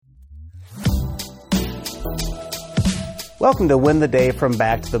Welcome to Win the Day from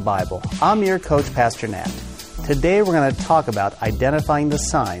Back to the Bible. I'm your coach, Pastor Nat. Today we're going to talk about identifying the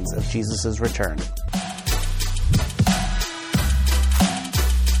signs of Jesus' return.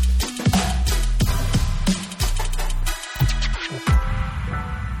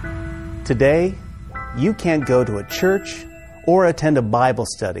 Today, you can't go to a church or attend a Bible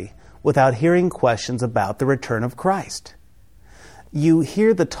study without hearing questions about the return of Christ. You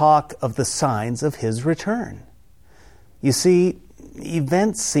hear the talk of the signs of His return. You see,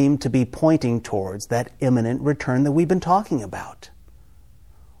 events seem to be pointing towards that imminent return that we've been talking about.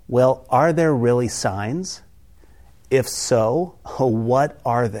 Well, are there really signs? If so, what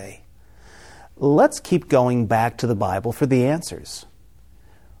are they? Let's keep going back to the Bible for the answers.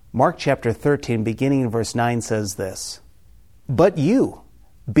 Mark chapter 13, beginning in verse 9, says this, "But you,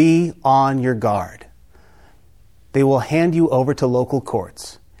 be on your guard. They will hand you over to local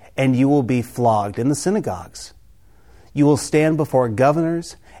courts, and you will be flogged in the synagogues. You will stand before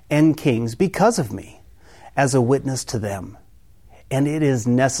governors and kings because of me, as a witness to them. And it is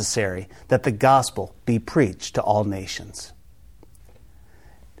necessary that the gospel be preached to all nations."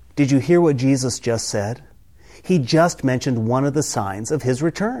 Did you hear what Jesus just said? He just mentioned one of the signs of His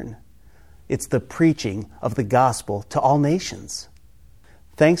return. It's the preaching of the gospel to all nations.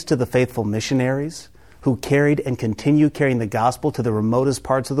 Thanks to the faithful missionaries who carried and continue carrying the gospel to the remotest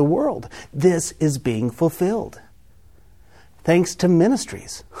parts of the world, this is being fulfilled. Thanks to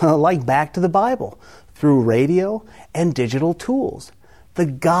ministries like Back to the Bible, through radio and digital tools, the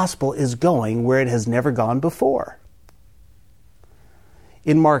gospel is going where it has never gone before.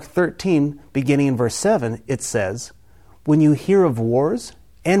 In Mark 13, beginning in verse 7, it says, "When you hear of wars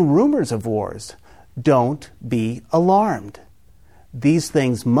and rumors of wars, don't be alarmed. These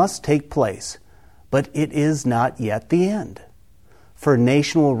things must take place, but it is not yet the end. For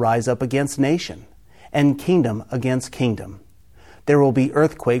nation will rise up against nation, and kingdom against kingdom. There will be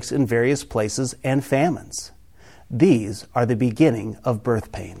earthquakes in various places and famines. These are the beginning of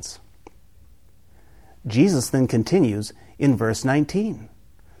birth pains." Jesus then continues in verse 19.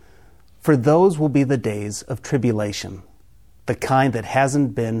 "For those will be the days of tribulation, the kind that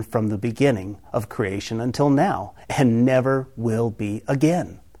hasn't been from the beginning of creation until now, and never will be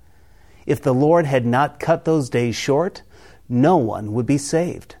again. If the Lord had not cut those days short, no one would be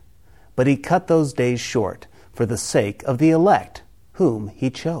saved. But He cut those days short for the sake of the elect, whom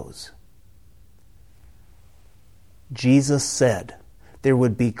He chose." Jesus said there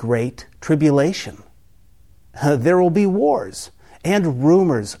would be great tribulation. There will be wars and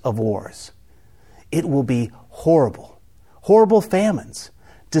rumors of wars. It will be horrible, horrible famines,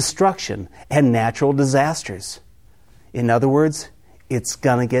 destruction, and natural disasters. In other words, it's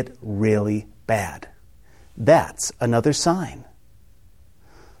going to get really bad. That's another sign.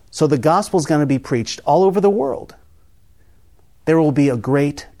 So the gospel is going to be preached all over the world. There will be a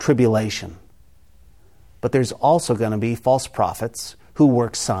great tribulation. But there's also going to be false prophets who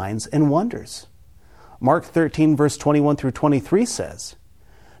work signs and wonders. Mark 13, verse 21 through 23 says,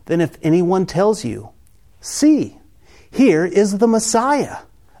 "Then if anyone tells you, 'See, here is the Messiah,'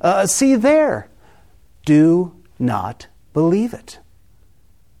 see there, do not believe it.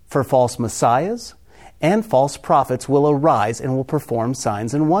 For false messiahs and false prophets will arise and will perform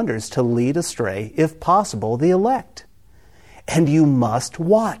signs and wonders to lead astray, if possible, the elect. And you must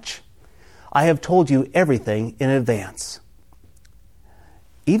watch. I have told you everything in advance."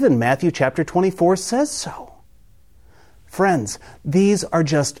 Even Matthew chapter 24 says so. Friends, these are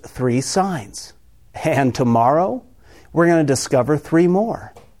just 3 signs. And tomorrow, we're going to discover 3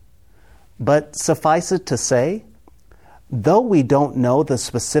 more. But suffice it to say, though we don't know the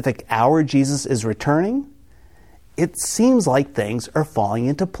specific hour Jesus is returning, it seems like things are falling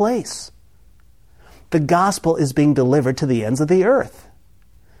into place. The gospel is being delivered to the ends of the earth.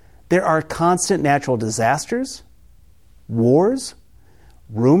 There are constant natural disasters, wars,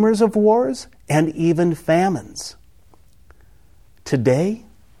 rumors of wars, and even famines. Today,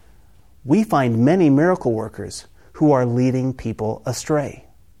 we find many miracle workers who are leading people astray.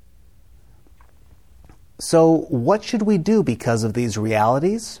 So, what should we do because of these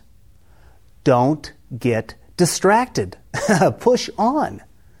realities? Don't get distracted. Push on.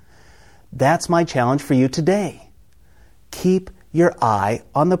 That's my challenge for you today. Keep your eye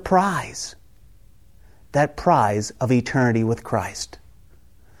on the prize. That prize of eternity with Christ.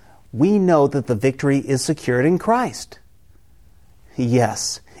 We know that the victory is secured in Christ.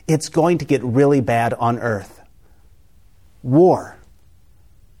 Yes, it's going to get really bad on earth. War,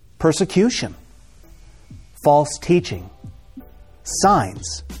 persecution, false teaching,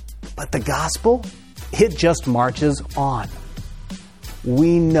 signs. But the gospel, it just marches on.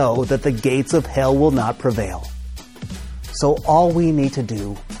 we know that the gates of hell will not prevail. So all we need to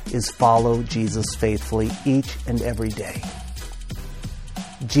do is follow Jesus faithfully each and every day.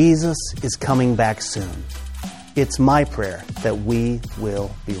 Jesus is coming back soon. It's my prayer that we will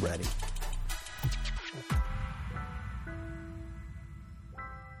be ready.